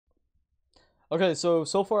Okay, so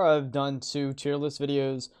far I've done two tier list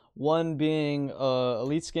videos, one being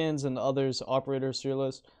elite skins and the others operators tier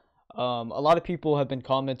list. A lot of people have been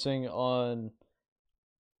commenting on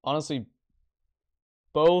honestly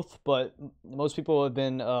both, but most people have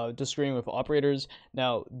been disagreeing with operators.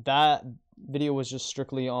 Now that video was just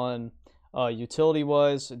strictly on utility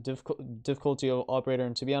wise, difficulty of operator,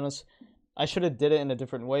 and to be honest, I should have did it in a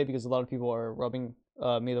different way because a lot of people are rubbing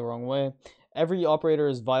me the wrong way. Every operator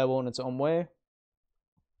is viable in its own way.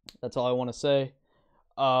 That's all I want to say.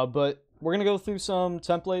 But we're gonna go through some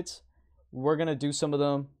templates. We're gonna do some of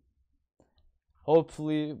them.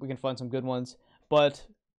 Hopefully, we can find some good ones. But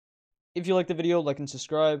if you like the video, like and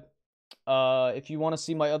subscribe. If you want to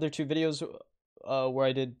see my other two videos, where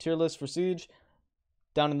I did tier list for Siege,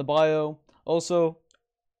 down in the bio. Also,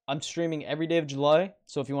 I'm streaming every day of July,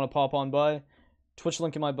 so if you want to pop on by, Twitch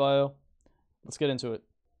link in my bio. Let's get into it.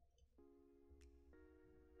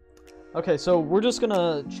 Okay, so we're just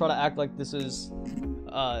gonna try to act like this is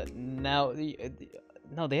now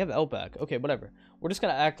no, they have Outback. Okay, whatever. We're just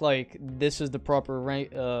gonna act like this is the proper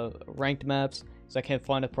ranked maps, because I can't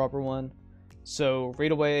find a proper one. So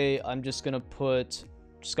right away, I'm just gonna put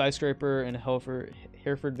Skyscraper and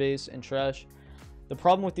Hereford Base and Trash. The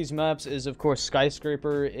problem with these maps is, of course,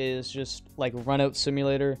 Skyscraper is just like run out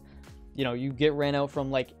simulator. You know, you get ran out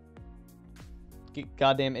from like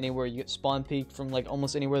goddamn anywhere. You get spawn peaked from like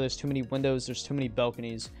almost anywhere. There's too many windows, there's too many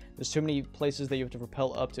balconies, there's too many places that you have to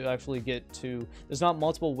rappel up to actually get to. There's not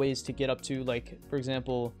multiple ways to get up to, like, for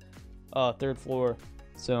example, third floor.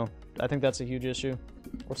 So I think that's a huge issue,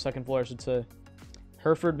 or second floor I should say.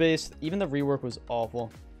 Hereford Base, even the rework was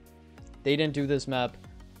awful. They didn't do this map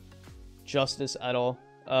justice at all.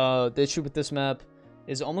 The issue with this map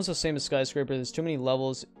is almost the same as Skyscraper. There's too many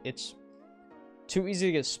levels. It's too easy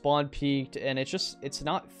to get spawn peaked, and it's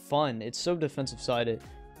not fun. It's so defensive sided,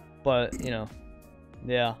 but you know,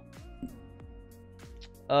 yeah.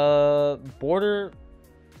 Border,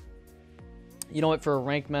 you know what, for a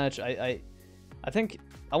ranked match, I think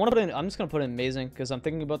I want to put in, I'm just gonna put in amazing, because I'm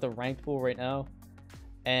thinking about the ranked pool right now,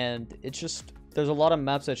 and it's just, there's a lot of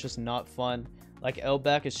maps that's just not fun. Like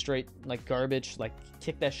Outback is straight like garbage. Like,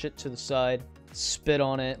 kick that shit to the side, spit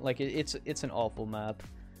on it. Like it's an awful map.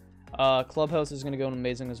 Clubhouse is going to go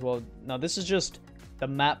amazing as well. Now, this is just the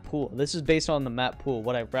map pool. This is based on the map pool,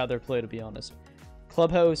 what I'd rather play, to be honest.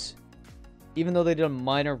 Clubhouse, even though they did a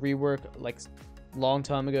minor rework like long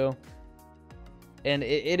time ago, and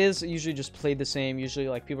it is usually just played the same. Usually,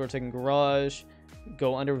 like, people are taking Garage,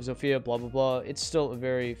 go under with Zofia, blah, blah, blah. It's still a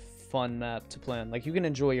very fun map to play on. Like, you can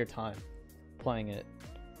enjoy your time playing it.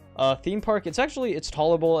 Theme Park, it's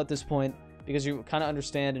tolerable at this point, because you kind of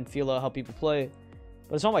understand and feel out how people play.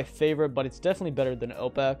 But it's not my favorite, but it's definitely better than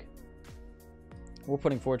Outback. We're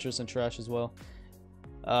putting Fortress and Trash as well.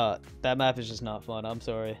 That map is just not fun. I'm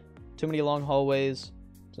sorry. Too many long hallways.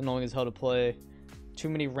 It's annoying as hell to play. Too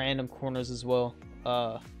many random corners as well.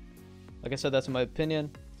 Like I said, that's my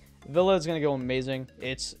opinion. Villa is going to go amazing.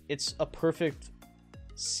 It's a perfect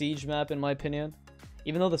Siege map, in my opinion.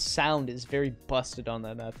 Even though the sound is very busted on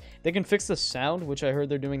that map. They can fix the sound, which I heard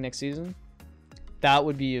they're doing next season. That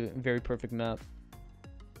would be a very perfect map.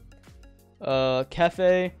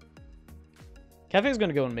 Cafe is going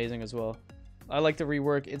to go amazing as well. I like the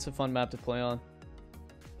rework. It's a fun map to play on.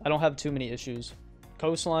 I don't have too many issues.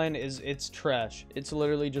 Coastline it's trash. It's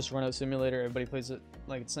literally just run out simulator. Everybody plays it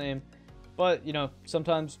like it's same. But, you know,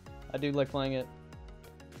 sometimes I do like playing it.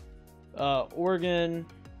 Oregon,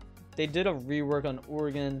 they did a rework on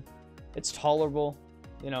Oregon. It's tolerable.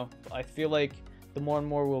 You know, I feel like the more and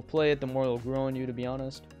more we'll play it, the more it'll grow on you, to be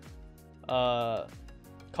honest.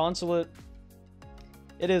 Consulate,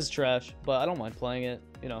 it is trash, but I don't mind playing it.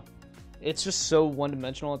 You know, it's just so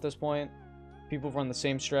one-dimensional at this point. People run the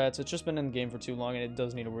same strats. It's just been in the game for too long, and it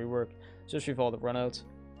does need a rework, especially for all the runouts.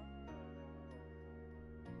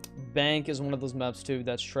 Bank is one of those maps too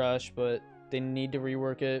that's trash, but they need to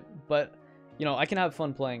rework it. But you know, I can have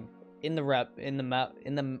fun playing in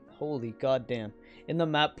the holy goddamn, in the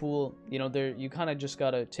map pool. You know, there, you kind of just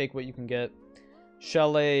gotta take what you can get.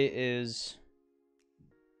 Chalet is,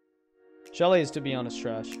 to be honest,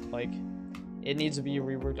 trash. Like, it needs to be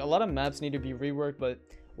reworked. A lot of maps need to be reworked, but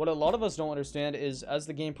what a lot of us don't understand is, as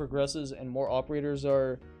the game progresses and more operators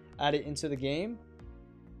are added into the game,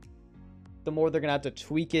 the more they're gonna have to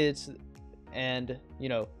tweak it and, you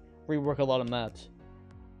know, rework a lot of maps.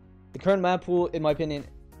 The current map pool, in my opinion,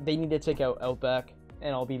 they need to take out Outback,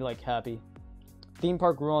 and I'll be like happy. Theme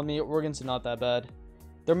Park grew on me. Oregon's not that bad.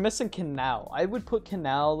 They're missing Canal. I would put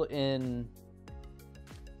Canal in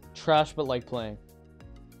trash but like playing,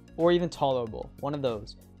 or even tolerable. One of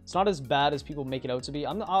those. It's not as bad as people make it out to be.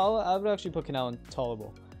 I would actually put Canal in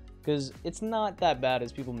tolerable, because it's not that bad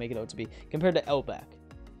as people make it out to be compared to Outback.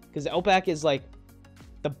 Because Outback is like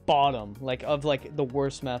the bottom, like of like the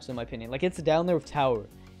worst maps in my opinion. Like it's down there with Tower.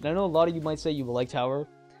 And I know a lot of you might say you like Tower,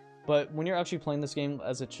 but when you're actually playing this game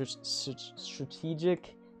as a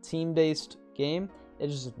strategic team-based game,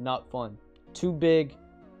 it's just not fun. Too big,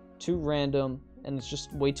 too random, and it's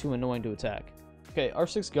just way too annoying to attack. Okay,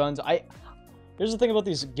 R6 guns. Here's the thing about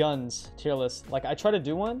these guns tier lists. Like I try to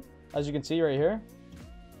do one, as you can see right here,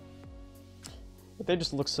 but they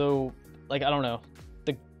just look so, like, I don't know.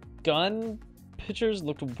 The gun pictures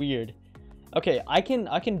looked weird. Okay, I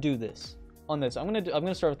can do this on this. I'm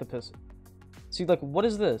gonna start with the pistol. See, like, what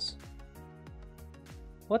is this?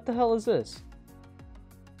 What the hell is this?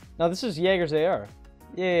 Now this is Jaeger's AR.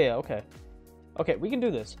 Yeah, okay. Okay, we can do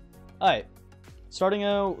this. Alright. Starting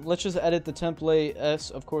out, let's just edit the template.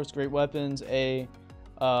 S, of course, great weapons. A,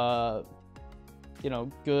 you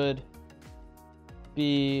know, good.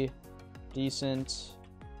 B, decent.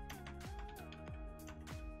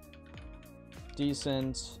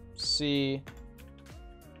 Decent. C,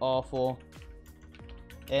 awful.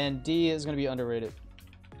 And D is going to be underrated.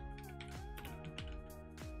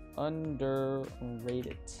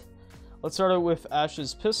 Underrated. Let's start out with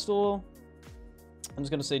Ash's pistol. I'm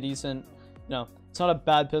just going to say decent. No, it's not a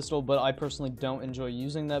bad pistol, but I personally don't enjoy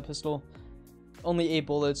using that pistol. Only 8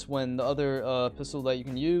 bullets, when the other pistol that you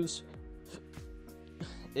can use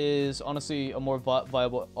is honestly a more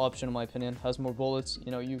viable option in my opinion. Has more bullets.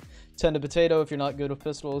 You know, you tend to potato if you're not good with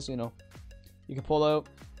pistols, you know. You can pull out.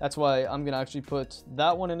 That's why I'm going to actually put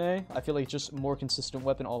that one in A. I feel like just more consistent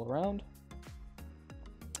weapon all around.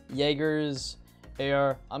 Jaeger's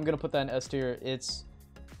AR, I'm going to put that in S tier. It's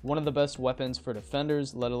one of the best weapons for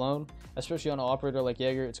defenders, let alone, especially on an operator like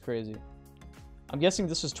Jaeger. It's crazy. I'm guessing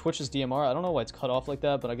this is Twitch's DMR. I don't know why it's cut off like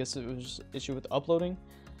that, but I guess it was just an issue with uploading.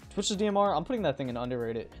 Twitch's DMR, I'm putting that thing in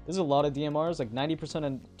underrated. There's a lot of DMRs, like 90%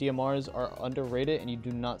 of DMRs are underrated, and you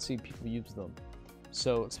do not see people use them.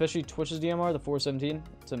 So, especially Twitch's DMR, the 417,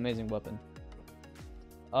 it's an amazing weapon.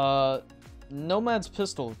 Nomad's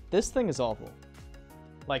pistol, this thing is awful.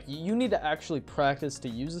 Like, you need to actually practice to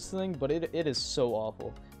use this thing, but it is so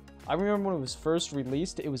awful. I remember when it was first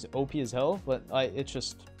released, it was OP as hell, but it's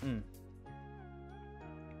just,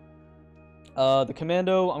 The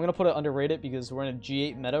Commando, I'm going to put it underrated because we're in a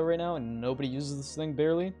G8 meta right now, and nobody uses this thing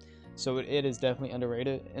barely. So it is definitely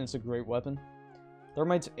underrated, and it's a great weapon.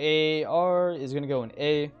 Thermite's AR is going to go in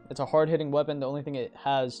A. It's a hard-hitting weapon. The only thing it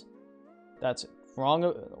has that's wrong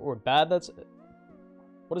or bad,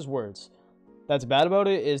 what is words? That's bad about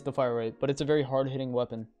it is the fire rate, but it's a very hard-hitting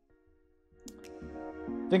weapon.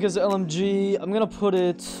 I think as LMG, I'm going to put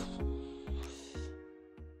it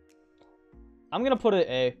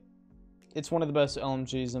A. It's one of the best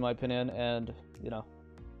LMGs in my opinion, and, you know,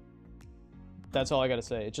 that's all I got to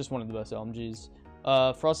say. It's just one of the best LMGs.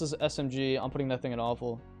 Frost's SMG, I'm putting that thing in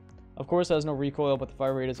awful. Of course, it has no recoil, but the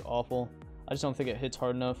fire rate is awful. I just don't think it hits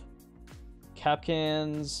hard enough.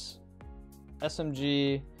 Kapkan's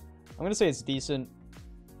SMG, I'm going to say it's decent.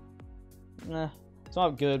 Nah, it's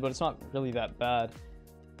not good, but it's not really that bad.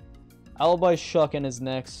 Alibi Shotgun is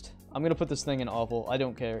next. I'm going to put this thing in awful. I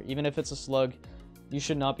don't care. Even if it's a slug, you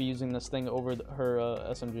should not be using this thing over her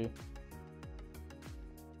SMG.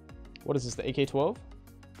 What is this, the AK-12?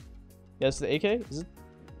 Yeah, it's the AK? Is it?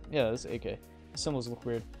 Yeah, it's AK. The symbols look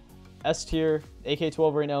weird. S tier,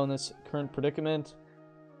 AK-12 right now in this current predicament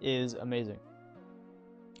is amazing.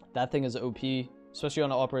 That thing is OP, especially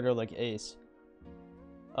on an operator like Ace.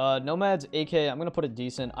 Nomad's AK, I'm going to put it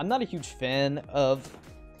decent. I'm not a huge fan of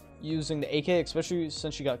using the AK, especially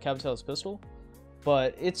since she got Capitel's pistol.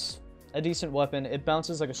 But it's a decent weapon. It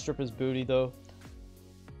bounces like a stripper's booty, though.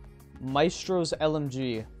 Maestro's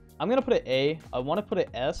LMG. I'm going to put it A. I want to put it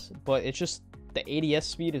S, but it's just the ADS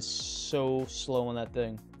speed is so slow on that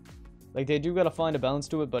thing. Like, they do got to find a balance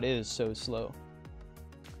to it, but it is so slow.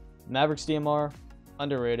 Maverick's DMR,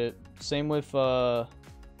 underrated. Same with, hold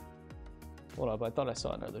up, I thought I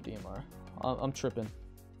saw another DMR. I'm tripping.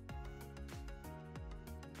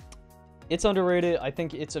 It's underrated. I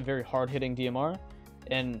think it's a very hard-hitting DMR.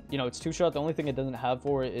 And, you know, it's two-shot. The only thing it doesn't have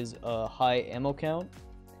for it is a high ammo count,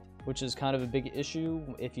 which is kind of a big issue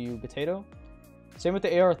if you potato. Same with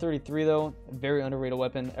the AR-33, though. Very underrated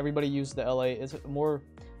weapon. Everybody uses the LA. It's more,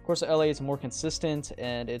 of course, the LA is more consistent,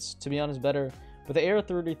 and it's, to be honest, better. But the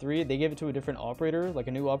AR-33, they gave it to a different operator, like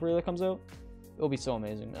a new operator that comes out. It'll be so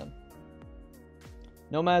amazing, man.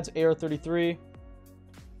 Nomad's AR-33.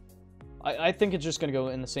 I think it's just going to go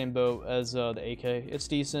in the same boat as the AK. It's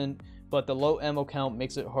decent, but the low ammo count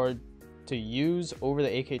makes it hard to use over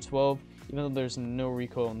the AK-12. even though there's no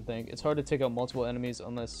recoil on the thing. It's hard to take out multiple enemies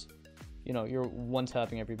unless, you know, you're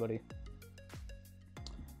one-tapping everybody.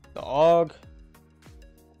 The AUG.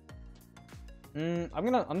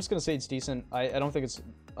 I'm just gonna say it's decent. I don't think it's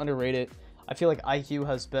underrated. I feel like IQ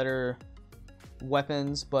has better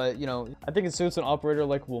weapons, but you know, I think it suits an operator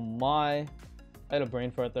like Wamai. I had a brain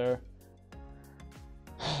fart there.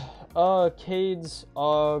 Cade's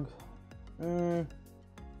AUG. I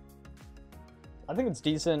think it's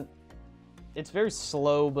decent. It's very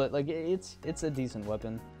slow, but like it's a decent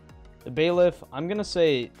weapon. The Bailiff, I'm gonna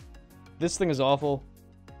say this thing is awful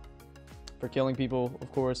for killing people,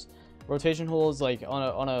 of course. Rotation holes, like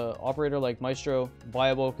on a operator like Maestro,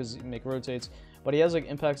 viable because you make rotates, but he has like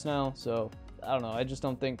impacts now, so I don't know. I just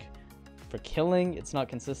don't think for killing it's not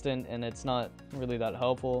consistent and it's not really that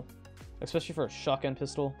helpful, especially for a shotgun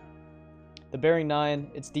pistol. The Bearing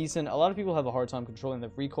 9, it's decent. A lot of people have a hard time controlling the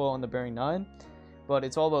recoil on the Bearing 9, but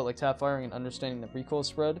it's all about like tap firing and understanding the recoil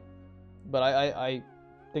spread. But I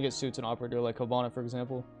think it suits an operator like Hibana, for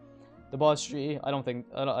example. The Boss G, I don't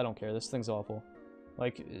care. This thing's awful.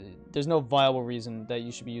 Like, there's no viable reason that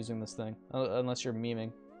you should be using this thing unless you're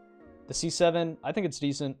memeing. The C7, I think it's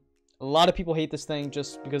decent. A lot of people hate this thing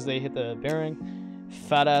just because they hit the bearing.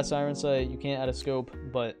 Fat ass iron sight, you can't add a scope,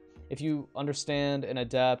 but if you understand and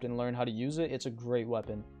adapt and learn how to use it, it's a great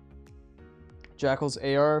weapon. Jackal's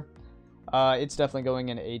AR, it's definitely going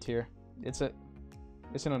in A tier. It's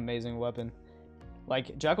an amazing weapon.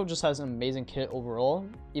 Like, Jackal just has an amazing kit overall,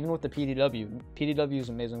 even with the PDW. PDW is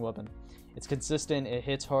an amazing weapon. It's consistent, it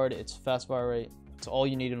hits hard, it's fast fire rate. It's all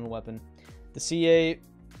you need in a weapon. The C8,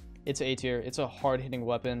 it's A tier. It's a hard-hitting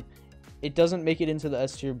weapon. It doesn't make it into the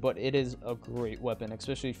S tier, but it is a great weapon,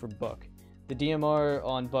 especially for Buck. The DMR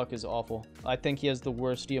on Buck is awful. I think he has the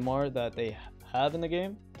worst DMR that they have in the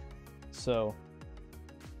game. So,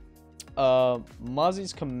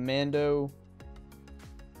 Mozzie's Commando,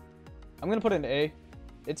 I'm going to put it in A.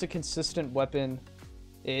 It's a consistent weapon.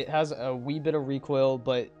 It has a wee bit of recoil,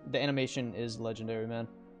 but the animation is legendary, man.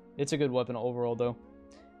 It's a good weapon overall, though.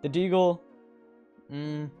 The Deagle,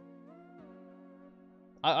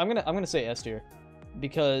 I'm gonna say S tier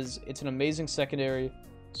because it's an amazing secondary,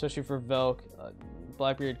 especially for Velk.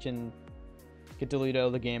 Blackbeard can get deleted out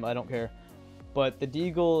of the game. I don't care, but the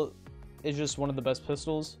Deagle is just one of the best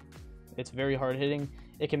pistols. It's very hard hitting.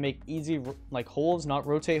 It can make easy like holes, not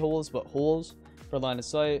rotate holes, but holes for line of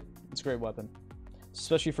sight. It's a great weapon,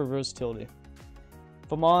 especially for versatility.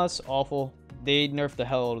 FAMAS, awful. They nerfed the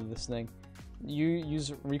hell out of this thing. You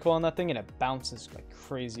use recoil on that thing and it bounces like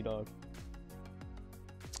crazy, dog.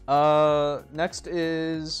 Next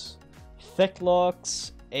is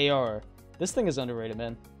Theklock's AR. This thing is underrated,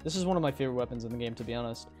 man. This is one of my favorite weapons in the game, to be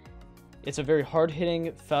honest. It's a very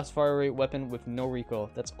hard-hitting, fast fire rate weapon with no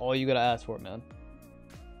recoil. That's all you gotta ask for, man.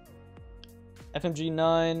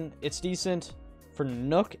 FMG9, it's decent. For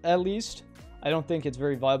Nook, at least. I don't think it's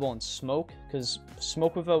very viable in Smoke, because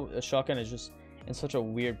Smoke without a shotgun is just in such a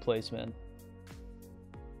weird place, man.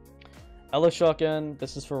 Ella Shotgun,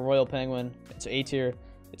 this is for Royal Penguin. It's A tier.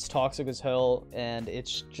 It's toxic as hell, and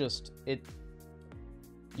it's just,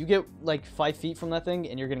 you get like 5 feet from that thing,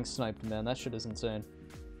 and you're getting sniped, man. That shit is insane.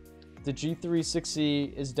 The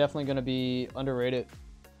G360 is definitely going to be underrated.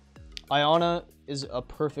 Iona is a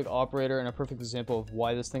perfect operator and a perfect example of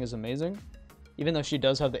why this thing is amazing. Even though she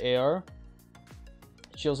does have the AR,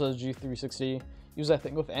 she also has G360. Use that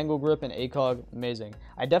thing with angle grip and ACOG, amazing.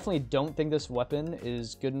 I definitely don't think this weapon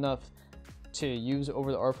is good enough to use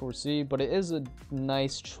over the R4C, but it is a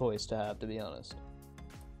nice choice to have, to be honest.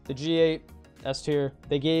 The G8, S tier.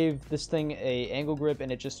 They gave this thing a angle grip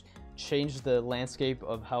and it just changed the landscape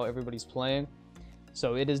of how everybody's playing.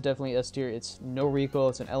 So it is definitely S tier. It's no recoil,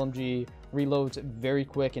 it's an LMG, reloads very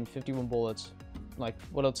quick and 51 bullets. Like,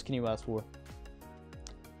 what else can you ask for?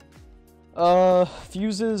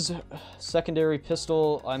 Fuse's secondary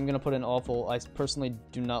pistol, I'm gonna put in awful. I personally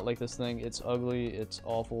do not like this thing. It's ugly, it's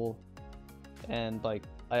awful, and like,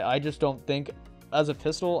 I just don't think, as a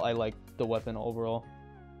pistol, I like the weapon overall.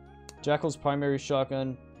 Jackal's primary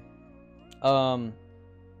shotgun, and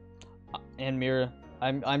Mira,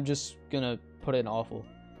 I'm just gonna put it in awful.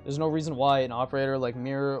 There's no reason why an operator like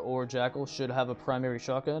Mira or Jackal should have a primary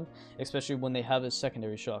shotgun, especially when they have a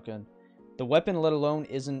secondary shotgun. The weapon, let alone,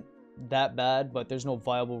 isn't that bad, but there's no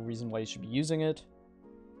viable reason why you should be using it.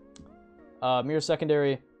 Mira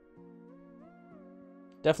secondary,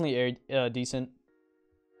 definitely decent.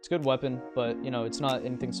 It's a good weapon, but you know, it's not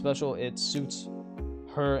anything special. It suits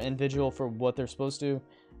her and Vigil for what they're supposed to,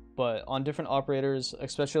 but on different operators,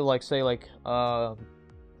 especially like say like a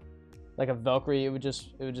Valkyrie, it would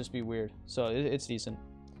just be weird. So it's decent.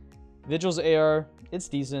 Vigil's AR, it's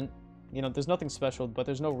decent. You know, there's nothing special, but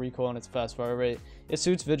there's no recoil and it's fast fire rate. It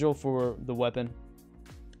suits Vigil for the weapon.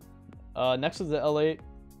 Next is the L8.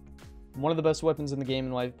 One of the best weapons in the game,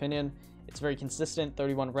 in my opinion. It's very consistent,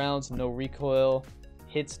 31 rounds, no recoil,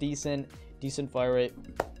 hits decent, decent fire rate,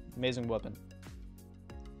 amazing weapon.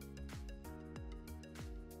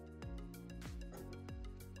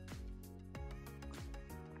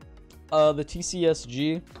 The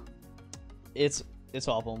TCSG, it's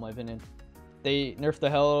awful in my opinion. They nerfed the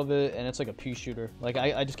hell out of it, and it's like a pea shooter. Like,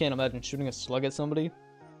 I just can't imagine shooting a slug at somebody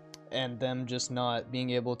and them just not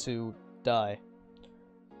being able to die.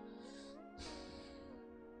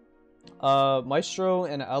 Maestro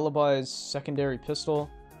and Alibi's secondary pistol.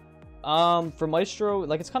 For Maestro,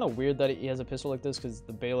 like, it's kind of weird that he has a pistol like this because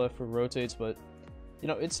the bailiff rotates, but, you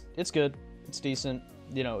know, it's good. It's decent.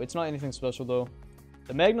 You know, it's not anything special, though.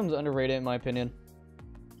 The Magnum's underrated, in my opinion.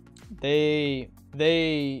 A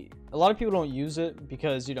lot of people don't use it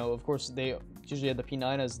because, you know, of course, they usually have the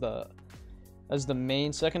P9 as the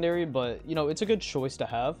main secondary, but, you know, it's a good choice to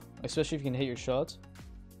have, especially if you can hit your shots.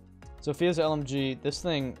 Sophia's LMG, this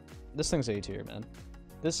thing's A tier, man.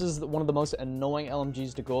 This is one of the most annoying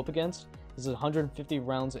LMGs to go up against. This is 150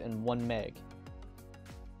 rounds in one mag.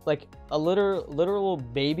 Like, a literal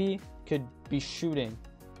baby could be shooting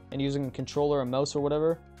and using a controller or mouse or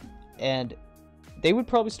whatever, and they would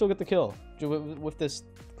probably still get the kill with this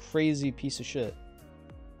crazy piece of shit.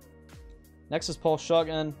 Next is Paul's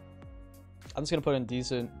shotgun. I'm just gonna put in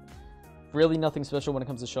decent. Really nothing special when it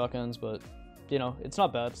comes to shotguns, but, you know, it's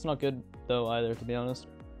not bad. It's not good, though, either, to be honest.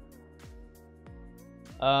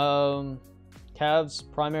 Cavs,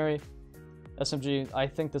 primary, SMG. I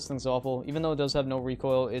think this thing's awful. Even though it does have no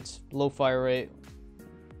recoil, it's low fire rate,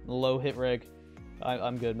 low hit reg.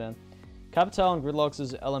 I'm good, man. Capital and Gridlock's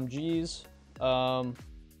is LMGs.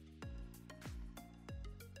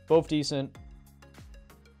 Both decent.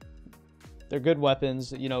 They're good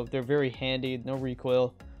weapons. You know, they're very handy. No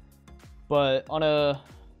recoil. But on a,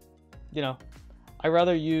 you know, I'd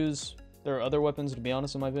rather use their other weapons, to be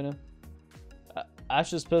honest, in my opinion.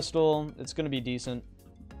 Ash's pistol, it's going to be decent.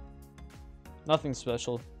 Nothing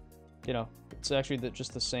special. You know, it's actually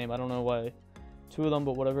just the same. I don't know why two of them,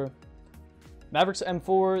 but whatever. Mavericks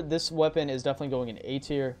M4, this weapon is definitely going in A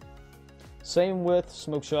tier. Same with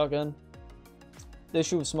Smoke Shotgun. The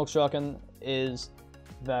issue with Smoke Shotgun is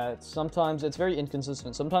that sometimes it's very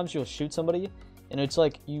inconsistent. Sometimes you'll shoot somebody, and it's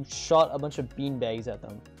like you shot a bunch of beanbags at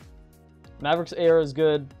them. Mavericks AR is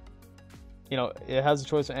good. You know, it has a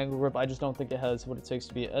choice of angle grip. I just don't think it has what it takes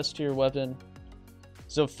to be an S tier weapon.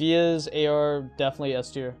 Zophia's AR, definitely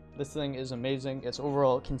S tier. This thing is amazing. It's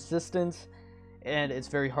overall consistent, and it's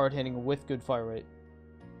very hard hitting with good fire rate.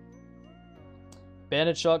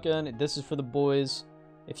 Bandit shotgun, this is for the boys.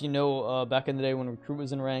 If you know, back in the day when Recruit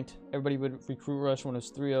was in ranked, everybody would Recruit rush when it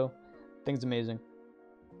was 3-0. Thing's amazing.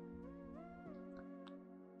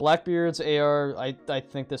 Blackbeard's AR, I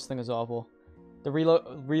think this thing is awful. The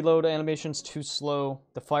reload animation's too slow.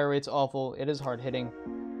 The fire rate's awful. It is hard hitting,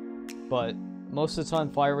 but most of the time,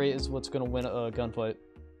 fire rate is what's gonna win a gunfight,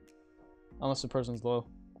 unless the person's low.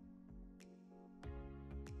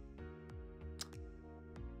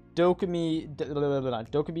 Dokumi's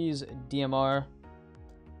DMR.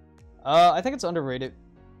 I think it's underrated.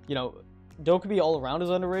 You know, Dokumi all around is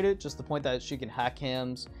underrated. Just the point that she can hack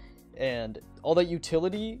cams and all that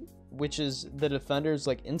utility, which is the defender's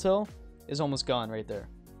like intel, is almost gone right there.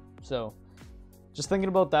 So, just thinking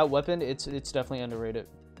about that weapon, it's definitely underrated.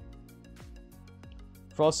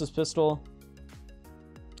 Frost's pistol,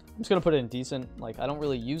 I'm just gonna put it in decent. Like, I don't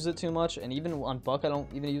really use it too much, and even on Buck, I don't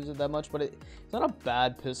even use it that much. But it's not a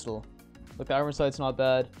bad pistol. Like, the armor sight's not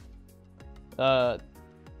bad. The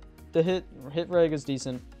hit reg is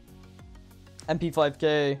decent.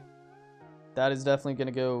 MP5K, that is definitely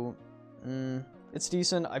gonna go. It's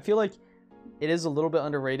decent. I feel like it is a little bit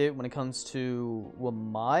underrated when it comes to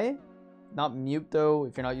Wamai. Not mute though.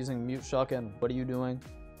 If you're not using mute shotgun, what are you doing?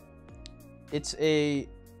 It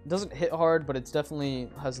doesn't hit hard, but it's definitely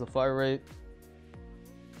has the fire rate.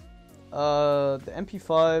 The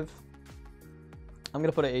MP5, I'm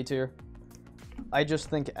gonna put it A tier. I just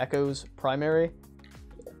think Echo's primary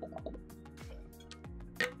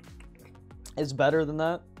is better than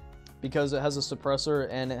that because it has a suppressor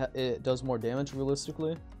and it does more damage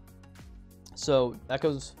realistically. So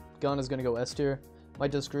Echo's gun is gonna go S tier.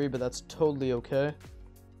 Might disagree, but that's totally okay.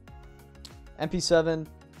 MP7.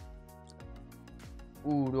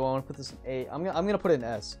 Ooh, do I want to put this in A? I'm gonna put it in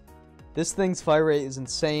S. This thing's fire rate is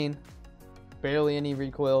insane. Barely any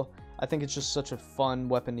recoil. I think it's just such a fun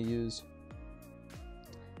weapon to use.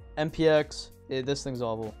 MPX, this thing's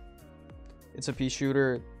awful. It's a pea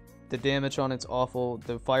shooter. The damage on it's awful.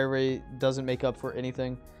 The fire rate doesn't make up for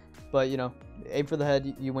anything. But, you know, aim for the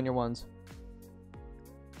head, you win your ones.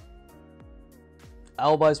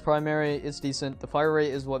 Alibi's primary is decent. The fire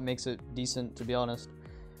rate is what makes it decent, to be honest.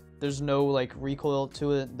 There's no, like, recoil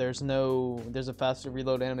to it. There's a faster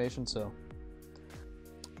reload animation, so.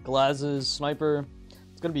 Glaz's sniper,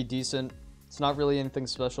 it's going to be decent. It's not really anything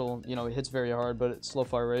special. You know, it hits very hard, but it's slow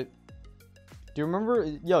fire rate. Do you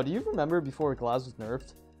remember before Glaz was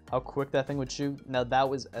nerfed? How quick that thing would shoot? Now that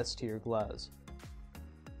was S tier Glaz.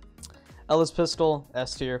 Ellis pistol,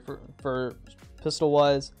 S tier for pistol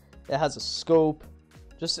wise. It has a scope.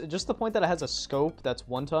 Just the point that it has a scope that's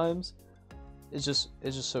 1x is just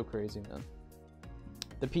so crazy, man.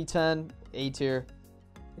 The P10, A tier.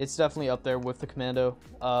 It's definitely up there with the Commando.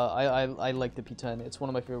 I like the P10. It's one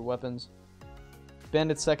of my favorite weapons.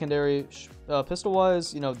 Bandit secondary, pistol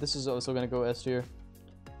wise, you know, this is also gonna go S tier.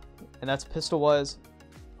 And that's pistol wise.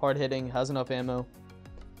 Hard hitting, has enough ammo.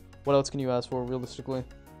 What else can you ask for realistically?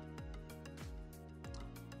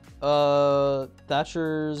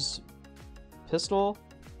 Thatcher's pistol,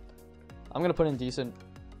 I'm gonna put in decent.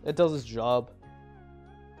 It does its job.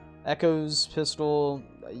 Echo's pistol,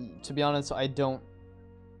 to be honest,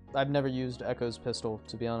 I've never used Echo's pistol,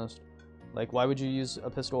 to be honest. Like, why would you use a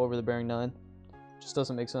pistol over the Bearing 9? Just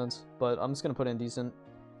doesn't make sense. But I'm just gonna put in decent.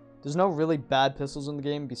 There's no really bad pistols in the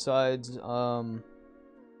game besides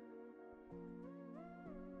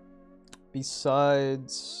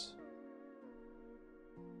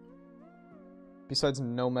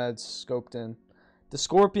Nomad's scoped in. The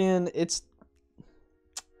Scorpion, it's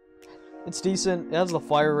decent. It has the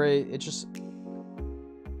fire rate. It just,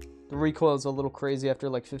 the recoil is a little crazy after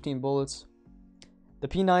like 15 bullets. The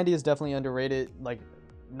P90 is definitely underrated. Like,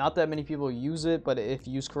 not that many people use it, but if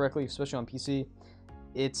used correctly, especially on PC,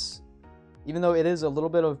 it's, even though it is a little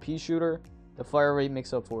bit of a pea shooter, the fire rate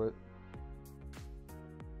makes up for it.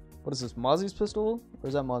 What is this, Mozzie's pistol? Or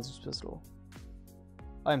is that Mozzie's pistol?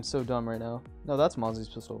 I am so dumb right now. No, that's Mozzie's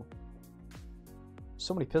pistol.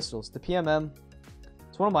 So many pistols. The PMM,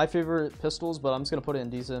 it's one of my favorite pistols, but I'm just gonna put it in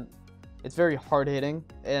decent. It's very hard hitting,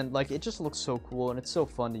 and like, it just looks so cool, and it's so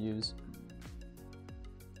fun to use.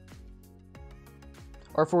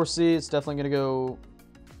 R4C, it's definitely gonna go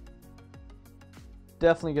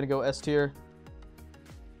S tier.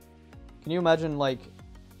 Can you imagine, like,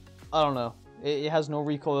 I don't know, it has no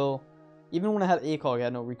recoil. Even when it had ACOG, it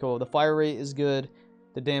had no recoil. The fire rate is good,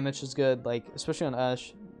 the damage is good, like, especially on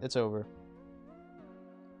Ash, it's over.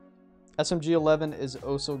 SMG-11 is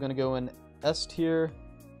also gonna go in S tier.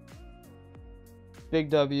 Big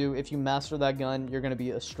W, if you master that gun, you're gonna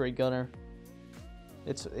be a straight gunner.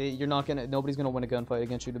 Nobody's gonna win a gunfight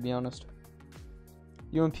against you, to be honest.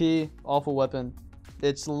 UMP, awful weapon.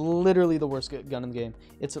 It's literally the worst gun in the game.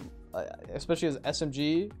 It's especially as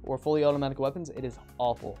SMG or fully automatic weapons, it is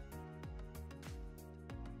awful.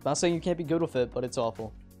 Not saying you can't be good with it, but it's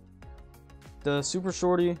awful. The Super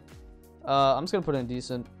Shorty, I'm just gonna put it in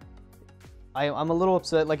decent. I'm a little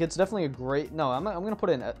upset. Like, it's definitely a great, no, I'm gonna put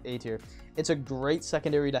it in A tier. It's a great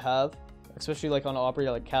secondary to have, especially like on an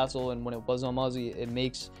operator like Castle, and when it was on Mozzie, it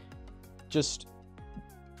makes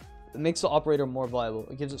the operator more viable.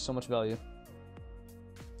 It gives it so much value.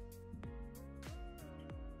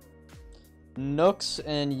 Nooks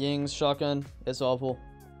and Ying's shotgun, it's awful.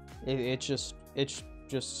 It's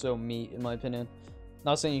just so meat, in my opinion.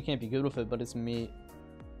 Not saying you can't be good with it, but it's meat.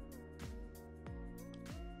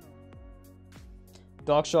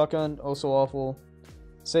 Doc shotgun, also awful.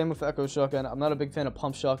 Same with Echo shotgun. I'm not a big fan of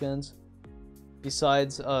pump shotguns.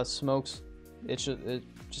 Besides smokes, it's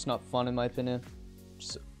just not fun, in my opinion.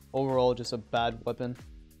 Just overall, just a bad weapon.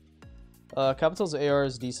 Capital's AR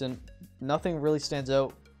is decent. Nothing really stands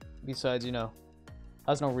out besides, you know,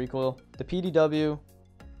 has no recoil. The PDW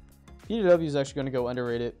is actually going to go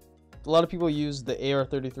underrated. A lot of people use the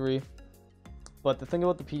AR-33, but the thing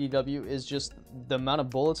about the PDW is just the amount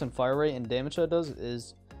of bullets and fire rate and damage that does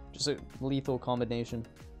is just a lethal combination.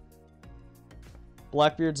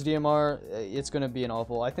 Blackbeard's DMR, it's going to be an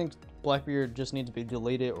awful. I think Blackbeard just needs to be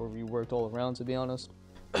deleted or reworked all around, to be honest.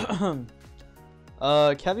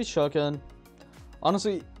 Cavi's shotgun,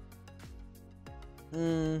 honestly,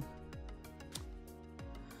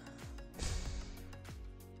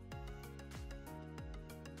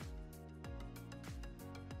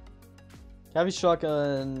 Cavi's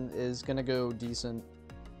shotgun is gonna go decent.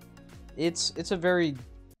 It's a very,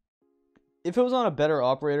 if it was on a better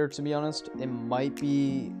operator, to be honest, it might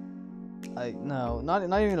be,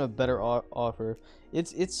 not even a better offer.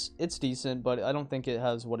 It's decent, but I don't think it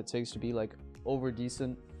has what it takes to be like over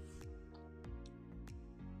decent.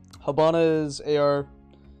 Habana's AR,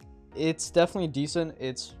 it's definitely decent.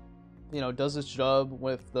 It's you know, does its job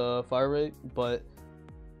with the fire rate, but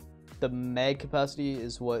the mag capacity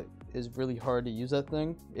is what is really hard to use that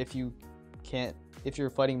thing if you're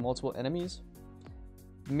fighting multiple enemies.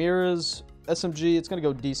 Mira's SMG, it's gonna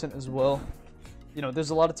go decent as well. You know, there's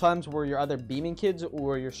a lot of times where you're either beaming kids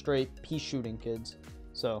or you're straight pea shooting kids.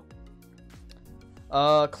 So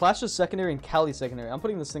Clash's secondary and Kali secondary, I'm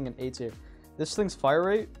putting this thing in A tier. This thing's fire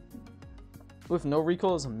rate with no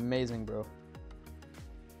recoil is amazing, bro.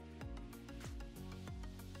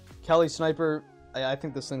 Kali sniper, I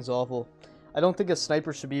think this thing's awful. I don't think a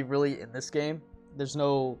sniper should be really in this game. There's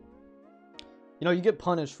no, you know, you get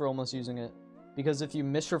punished for almost using it, because if you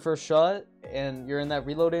miss your first shot and you're in that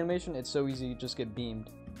reload animation, it's so easy to just get beamed.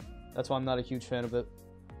 That's why I'm not a huge fan of it.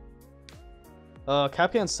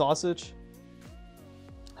 Kapkan sausage.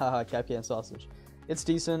 Haha, Kapkan sausage. It's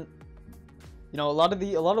decent. You know, a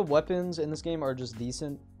lot of weapons in this game are just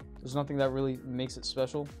decent. There's nothing that really makes it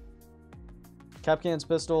special. Kapkan's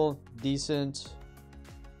pistol, decent.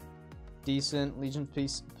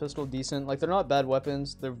 Legion's pistol, decent. Like, they're not bad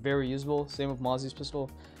weapons. They're very usable. Same with Mozzie's pistol.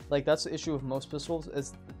 Like, that's the issue with most pistols.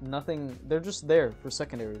 It's nothing. They're just there for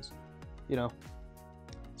secondaries. You know.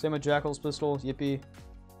 Same with Jackal's pistol. Yippee.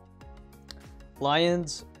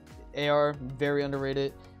 Lion's AR, very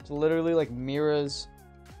underrated. It's literally like Mira's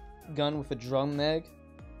gun with a drum mag,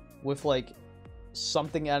 with like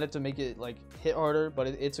something added to make it like hit harder, but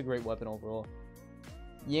it's a great weapon overall.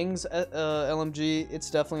 Ying's LMG, it's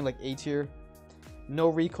definitely like A tier. No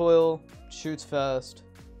recoil, shoots fast.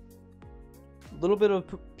 A little bit of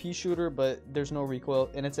pea shooter, but there's no recoil,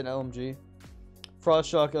 and it's an LMG. Frost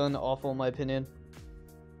shotgun, awful in my opinion.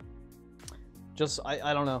 Just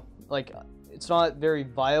I don't know, like, it's not very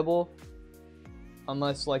viable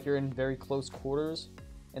unless like you're in very close quarters,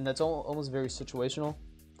 and that's almost very situational.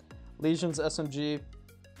 Legion's SMG,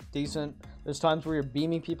 decent. There's times where you're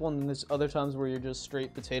beaming people, and then there's other times where you're just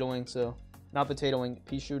straight potatoing. So, not potatoing,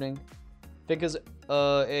 pea shooting. Fika's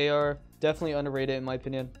AR, definitely underrated in my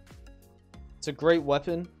opinion. It's a great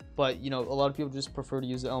weapon, but you know, a lot of people just prefer to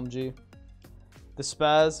use the LMG. The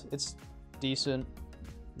Spaz, it's decent.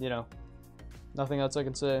 You know, nothing else I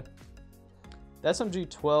can say. The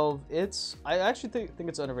SMG-12, I actually think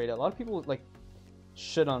it's underrated. A lot of people like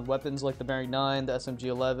shit on weapons like the Mark 9, the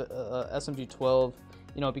SMG-11, SMG-12,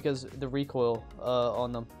 you know, because the recoil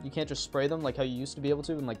on them. You can't just spray them like how you used to be able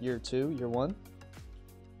to in like year 2, year 1.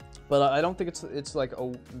 But I don't think it's like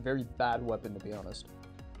a very bad weapon, to be honest.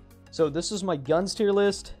 So this is my guns tier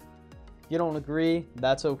list. If you don't agree,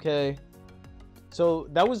 that's okay. So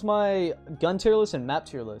that was my gun tier list and map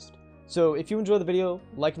tier list. So if you enjoyed the video,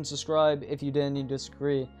 like and subscribe. If you didn't, you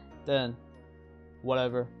disagree, then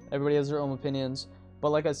whatever. Everybody has their own opinions. But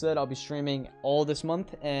like I said, I'll be streaming all this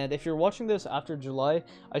month. And if you're watching this after July,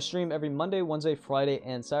 I stream every Monday, Wednesday, Friday,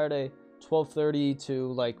 and Saturday, 12:30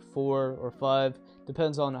 to like 4 or 5.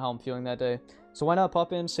 Depends on how I'm feeling that day. So why not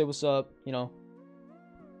pop in, say what's up, you know,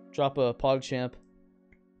 drop a PogChamp.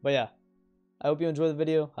 But yeah, I hope you enjoy the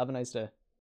video. Have a nice day.